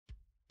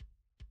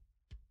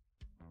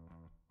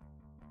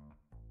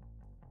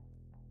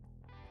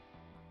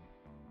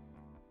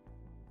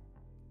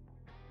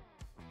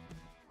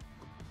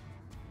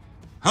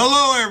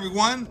Hello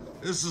everyone,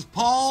 this is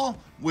Paul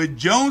with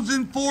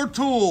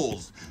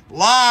jonesingfortools,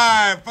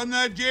 live from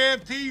the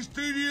JFT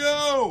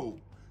studio.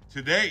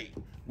 Today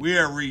we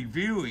are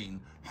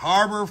reviewing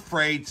Harbor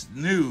Freight's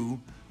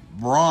new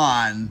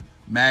BRAUN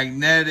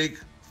magnetic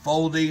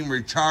folding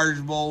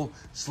rechargeable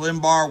slim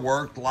bar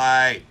work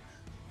light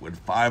with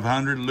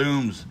 500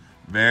 looms.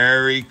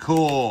 Very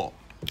cool.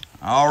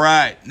 All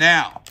right,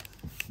 now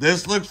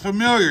this looks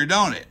familiar,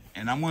 don't it?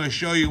 And I'm going to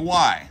show you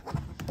why.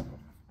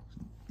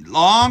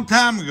 Long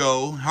time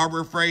ago,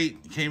 Harbor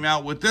Freight came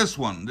out with this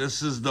one.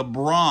 This is the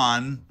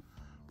BRAUN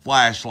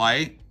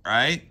flashlight,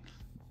 right?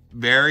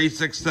 Very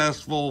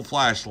successful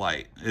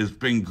flashlight. It's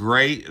been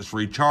great. It's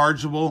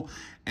rechargeable,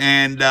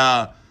 and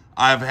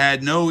I've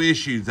had no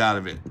issues out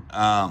of it.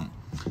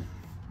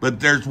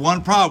 But there's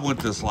one problem with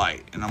this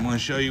light, and I'm going to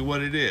show you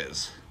what it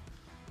is.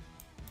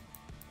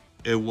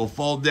 It will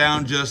fold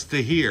down just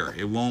to here.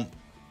 It won't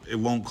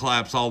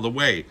collapse all the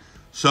way.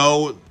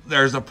 So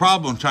there's a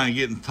problem trying to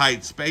get in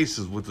tight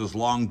spaces with this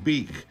long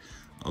beak,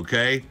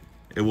 okay?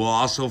 It will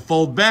also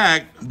fold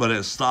back, but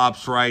it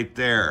stops right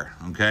there,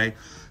 okay?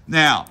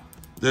 Now,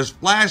 this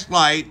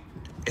flashlight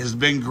has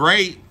been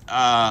great.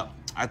 I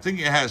think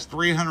it has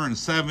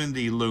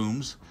 370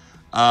 looms.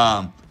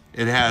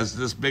 It has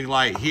this big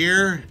light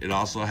here. It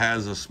also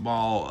has a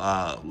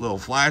small little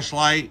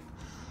flashlight.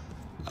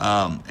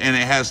 And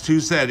it has two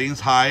settings,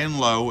 high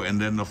and low,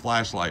 and then the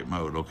flashlight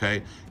mode,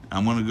 okay?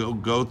 I'm gonna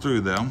go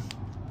through them.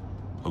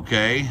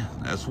 Okay,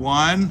 that's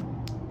one.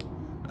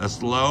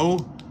 That's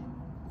low.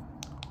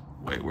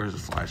 Wait, where's the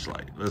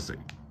flashlight? Let's see.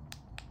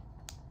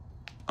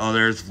 Oh,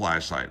 there's the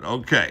flashlight.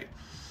 Okay.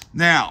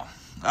 Now,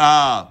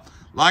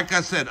 like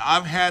I said,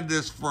 I've had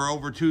this for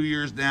over 2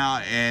 years now,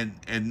 and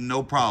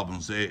no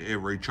problems. It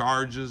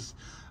recharges.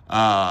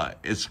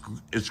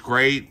 It's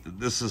great.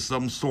 This is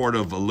some sort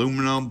of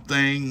aluminum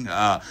thing.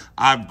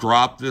 I've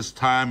dropped this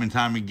time and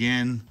time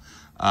again.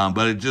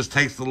 But it just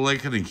takes the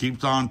licking and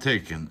keeps on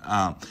ticking.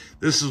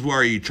 This is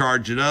where you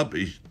charge it up,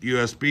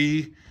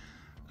 USB.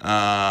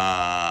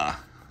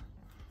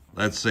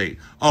 Let's see.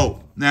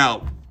 Oh,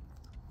 now,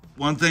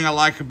 one thing I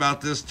like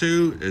about this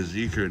too is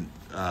you can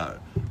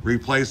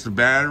replace the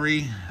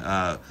battery.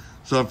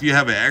 So if you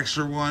have an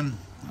extra one,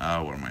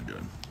 what am I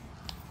doing?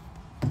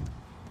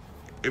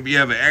 If you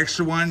have an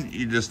extra one,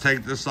 you just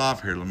take this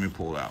off. Here, let me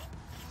pull it out.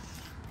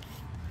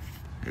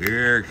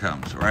 Here it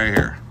comes, right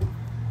here.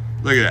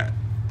 Look at that.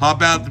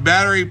 Pop out the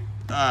battery,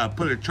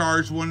 put a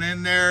charged one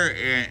in there,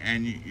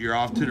 and you're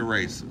off to the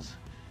races.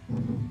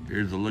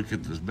 Here's a look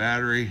at this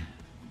battery.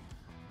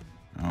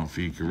 I don't know if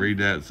you can read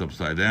that. It's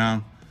upside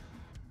down.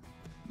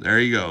 There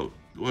you go.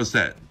 What's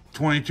that?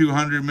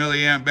 2200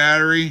 milliamp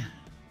battery.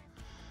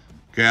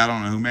 Okay, I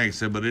don't know who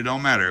makes it, but it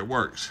don't matter. It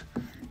works.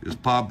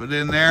 Just pop it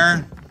in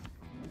there.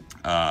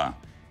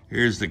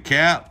 Here's the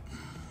cap.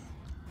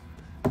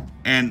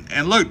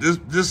 And look,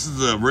 this is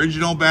the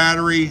original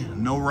battery,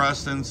 no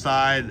rust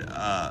inside,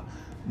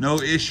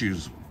 no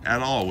issues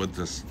at all with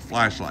this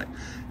flashlight.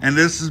 And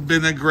this has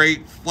been a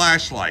great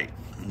flashlight,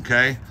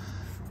 okay?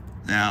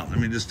 Now, let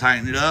me just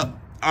tighten it up.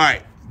 All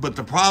right, but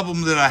the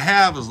problem that I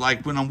have is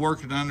like when I'm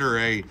working under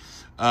a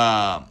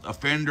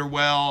fender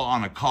well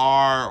on a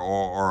car,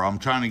 or I'm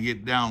trying to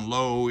get down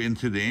low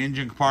into the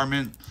engine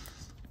compartment,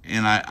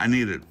 and I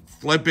need to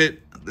flip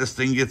it, this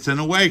thing gets in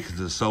the way because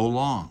it's so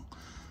long,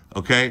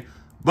 okay?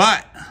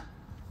 But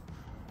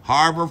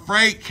Harbor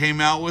Freight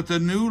came out with a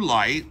new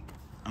light,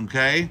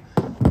 okay?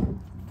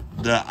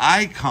 The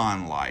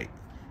icon light.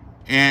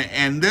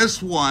 And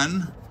this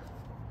one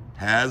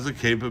has the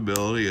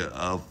capability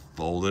of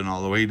folding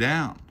all the way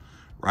down,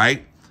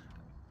 right?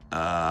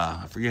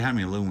 I forget how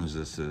many lumens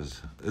this is.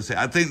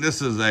 I think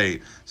this is a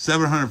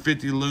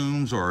 750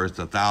 looms or it's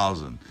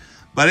 1,000.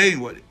 But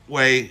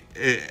anyway,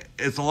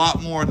 it's a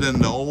lot more than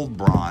the old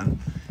BRAUN.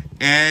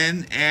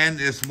 And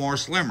it's more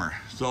slimmer.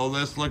 So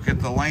let's look at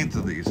the length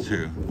of these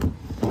two.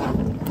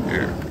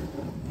 Here.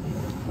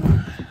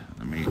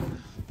 Let me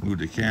move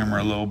the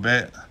camera a little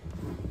bit.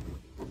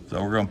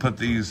 So we're gonna put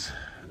these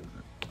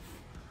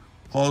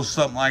close,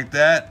 something like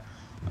that.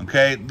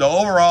 Okay, the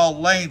overall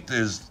length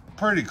is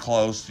pretty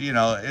close. You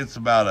know, it's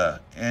about an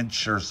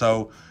inch or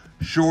so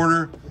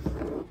shorter,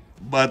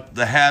 but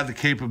to have the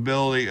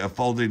capability of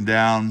folding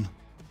down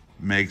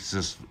makes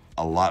this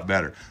a lot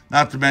better.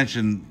 Not to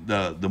mention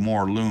the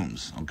more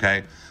looms,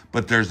 okay?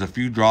 But there's a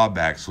few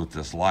drawbacks with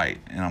this light,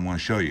 and I'm going to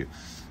show you.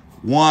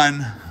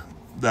 One,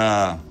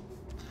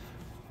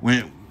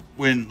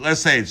 when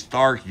let's say it's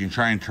dark, you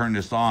try and turn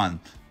this on.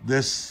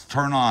 This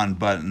turn on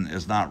button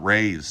is not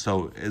raised,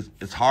 so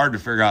it's hard to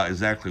figure out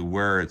exactly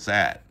where it's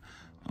at,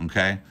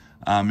 okay?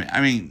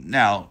 I mean,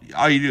 now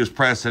all you do is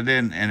press it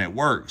in and it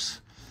works,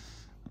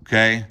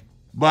 okay?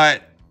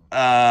 But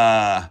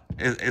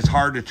it's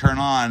hard to turn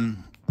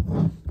on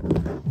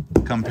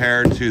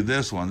compared to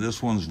this one.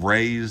 This one's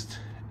raised,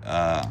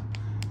 and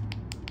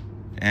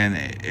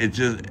it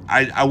just,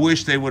 I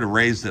wish they would have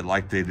raised it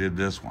like they did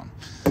this one.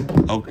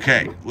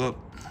 Okay, whoop,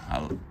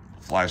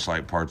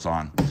 flashlight part's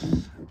on.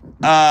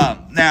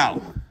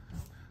 Now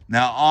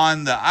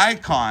on the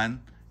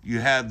icon, you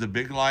have the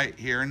big light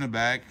here in the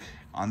back.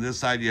 On this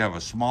side, you have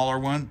a smaller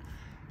one,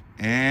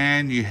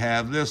 and you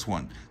have this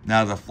one.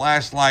 Now, the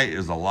flashlight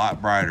is a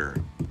lot brighter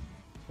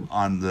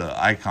on the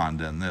icon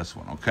than this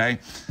one, okay?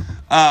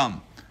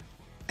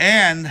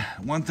 And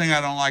one thing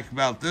I don't like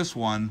about this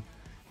one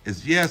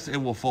is, yes, it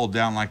will fold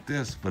down like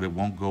this, but it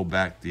won't go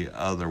back the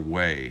other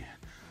way.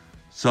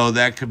 So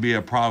that could be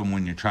a problem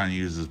when you're trying to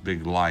use this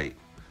big light,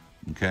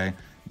 okay?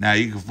 Now,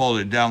 you can fold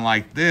it down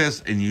like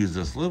this and use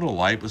this little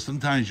light, but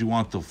sometimes you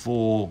want the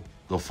full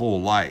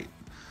light.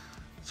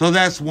 So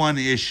that's one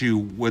issue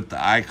with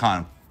the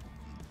icon.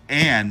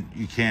 And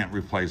you can't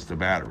replace the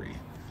battery.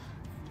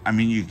 I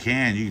mean, you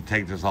can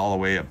take this all the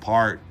way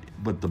apart,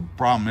 but the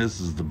problem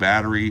is the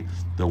battery,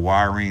 the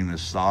wiring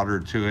is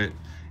soldered to it.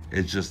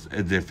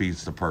 It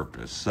defeats the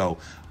purpose. So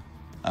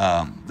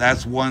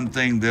that's one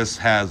thing this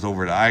has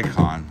over the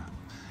icon.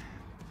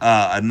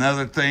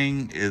 Another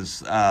thing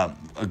is, a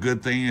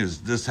good thing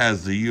is this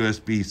has the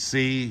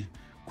USB-C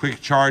quick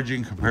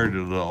charging compared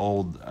to the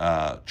old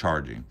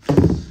charging.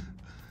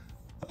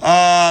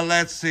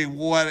 Let's see,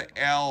 what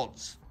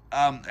else?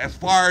 As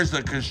far as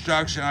the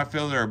construction, I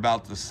feel they're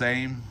about the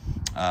same.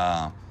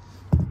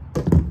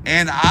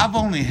 And I've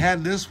only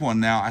had this one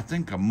now, I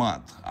think, a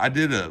month. I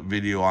did a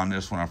video on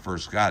this when I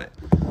first got it.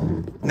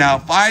 Now,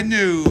 if I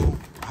knew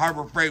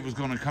Harbor Freight was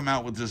going to come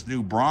out with this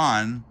new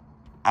BRAUN,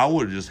 I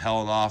would have just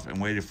held off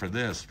and waited for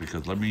this,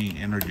 because let me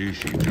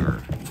introduce you to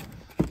her.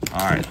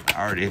 All right,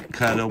 I already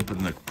cut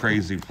open the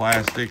crazy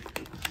plastic.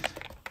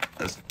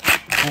 Let's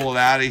pull it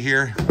out of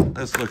here.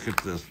 Let's look at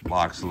this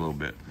box a little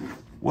bit.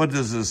 What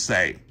does this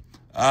say?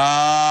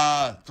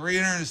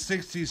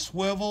 360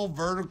 swivel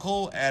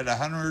vertical at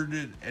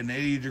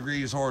 180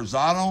 degrees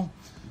horizontal.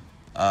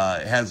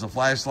 It has a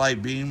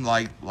flashlight beam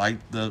like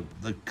the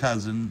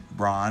cousin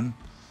BRAUN.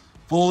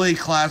 Fully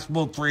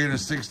collapsible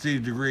 360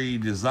 degree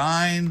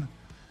design.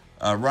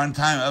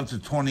 Runtime up to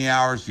 20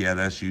 hours. Yeah,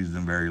 that's used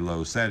in very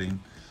low setting.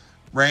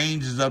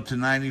 Range is up to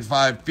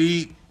 95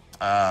 feet.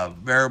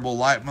 Variable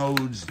light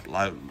modes,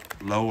 like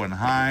low and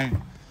high.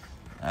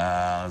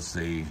 Let's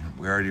see.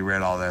 We already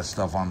read all that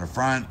stuff on the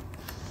front.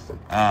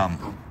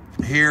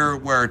 Here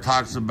where it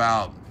talks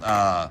about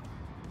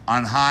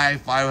on high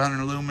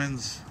 500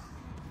 lumens.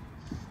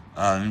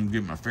 Let me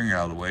get my finger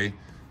out of the way.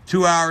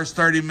 2 hours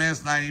 30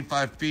 minutes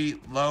 95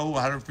 feet. Low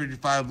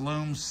 155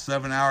 looms.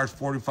 7 hours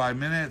 45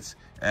 minutes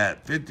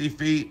at 50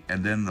 feet.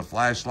 And then the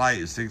flashlight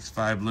is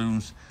 65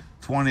 looms.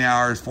 20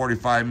 hours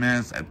 45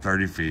 minutes at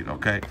 30 feet.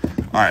 Okay.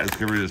 All right. Let's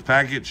get rid of this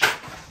package.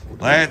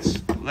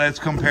 Let's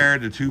compare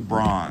the two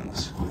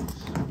BRAUNs.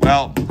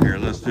 Well, here,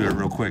 let's do it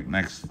real quick.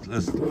 Next,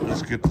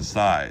 let's get the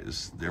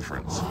size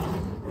difference.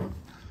 All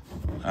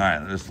right,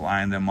 let's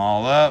line them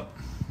all up.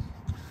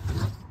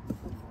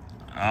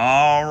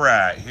 All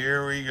right,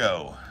 here we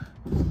go.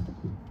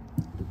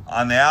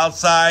 On the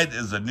outside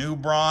is the new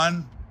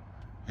BRAUN.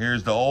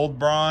 Here's the old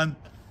BRAUN,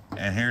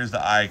 and here's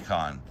the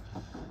icon.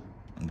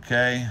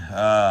 Okay,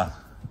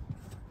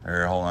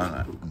 here, hold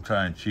on. I'm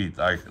trying to cheat.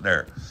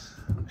 There.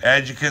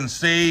 As you can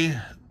see,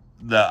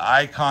 the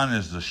icon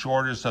is the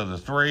shortest of the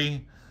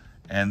three.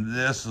 And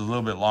this is a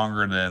little bit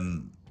longer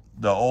than,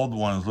 the old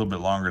one is a little bit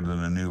longer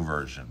than the new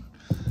version.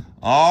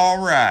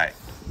 All right.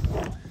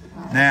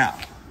 Now,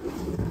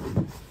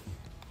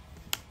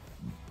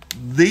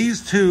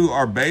 these two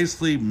are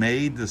basically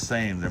made the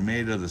same. They're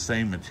made of the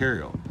same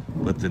material.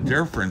 But the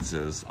difference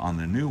is on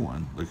the new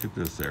one, look at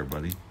this there,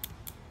 buddy.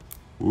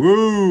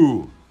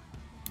 Woo!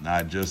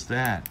 Not just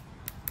that,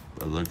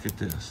 but look at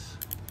this.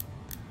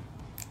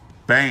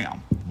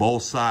 Bam!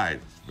 Both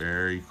sides.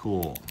 Very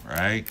cool,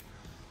 right?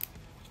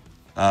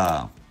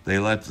 They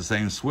let the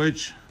same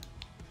switch.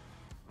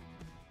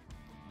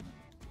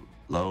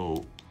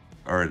 Low,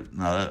 or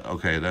no,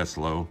 okay, that's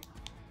low.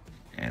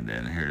 And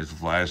then here's the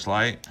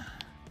flashlight.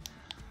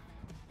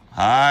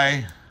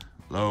 High,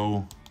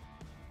 low,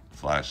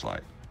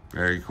 flashlight.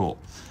 Very cool.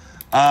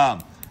 Oh,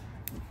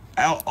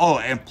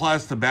 and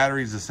plus the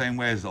battery's the same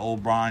way as the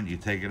old BRAUN. You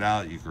take it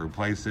out, you can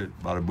replace it.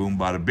 Bada boom,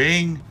 bada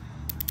bing.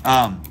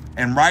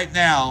 And right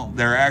now,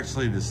 they're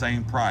actually the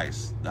same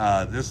price.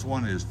 This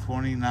one is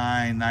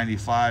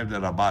 $29.95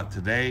 that I bought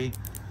today.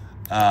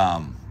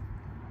 And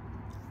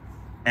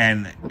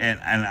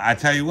I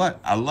tell you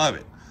what, I love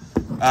it.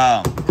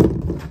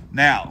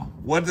 Now,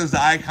 what does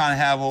the icon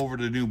have over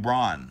the new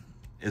BRAUN?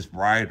 It's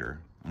brighter,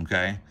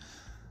 okay?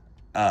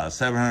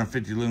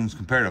 750 lumens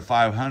compared to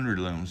 500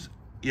 lumens.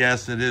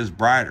 Yes, it is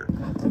brighter.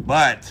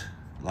 But,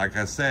 like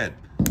I said,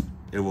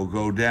 it will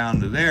go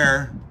down to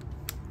there,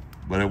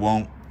 but it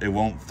won't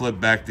flip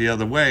back the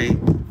other way.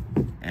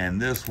 And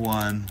this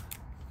one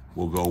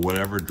will go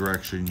whatever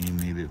direction you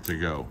need it to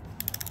go.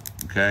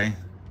 Okay?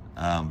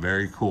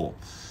 Very cool.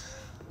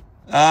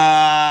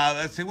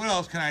 Let's see, what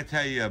else can I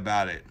tell you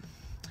about it?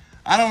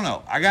 I don't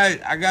know. I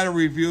got to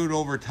review it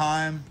over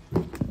time.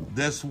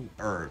 This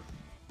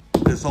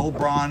old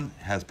BRAUN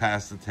has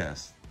passed the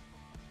test.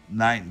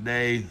 Night and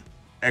day,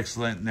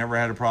 excellent. Never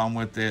had a problem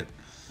with it.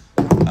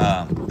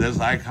 This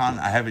icon,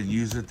 I haven't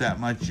used it that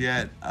much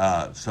yet,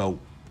 so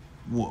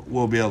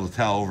we'll be able to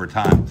tell over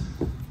time.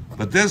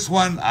 But this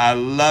one, I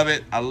love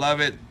it. I love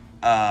it.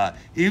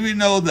 Even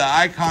though the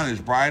icon is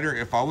brighter,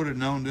 if I would have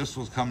known this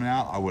was coming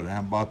out, I would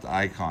have bought the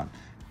icon.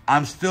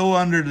 I'm still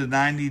under the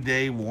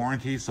 90-day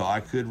warranty, so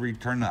I could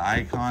return the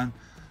icon,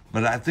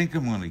 but I think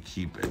I'm going to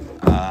keep it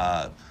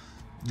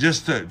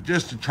just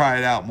to try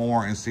it out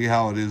more and see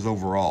how it is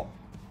overall.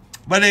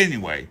 But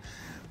anyway,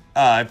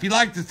 if you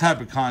like this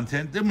type of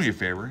content, do me a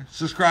favor,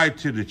 subscribe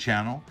to the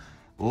channel,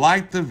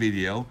 like the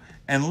video,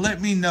 and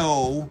let me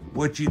know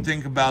what you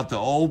think about the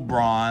old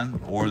BRAUN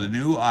or the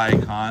new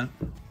icon,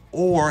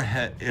 or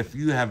if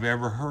you have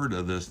ever heard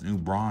of this new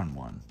BRAUN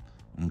one,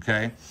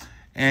 okay?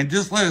 And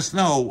just let us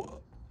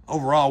know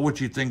overall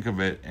what you think of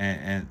it,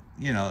 and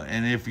you know,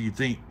 and if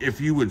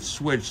you would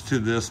switch to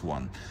this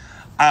one.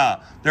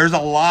 There's a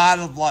lot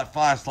of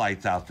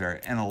flashlights out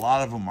there, and a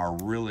lot of them are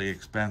really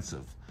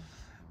expensive.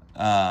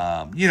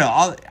 You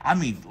know, I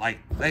mean,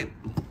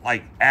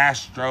 like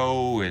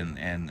Astro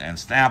and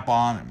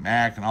Snap-on and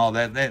Mac and all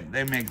that,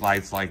 they make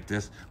lights like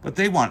this, but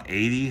they want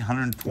 $80,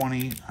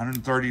 $120,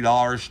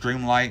 $130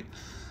 stream light.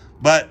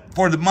 But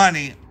for the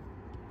money,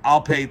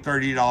 I'll pay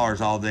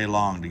 $30 all day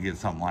long to get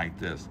something like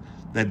this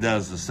that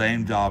does the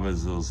same job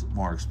as those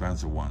more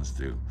expensive ones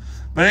do.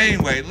 But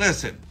anyway,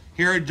 listen,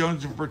 here at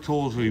Jonesing for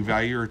Tools, we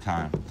value your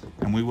time,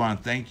 and we want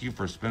to thank you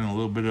for spending a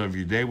little bit of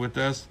your day with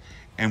us,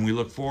 and we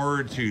look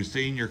forward to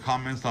seeing your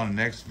comments on the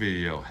next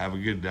video. Have a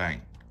good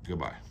day.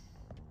 Goodbye.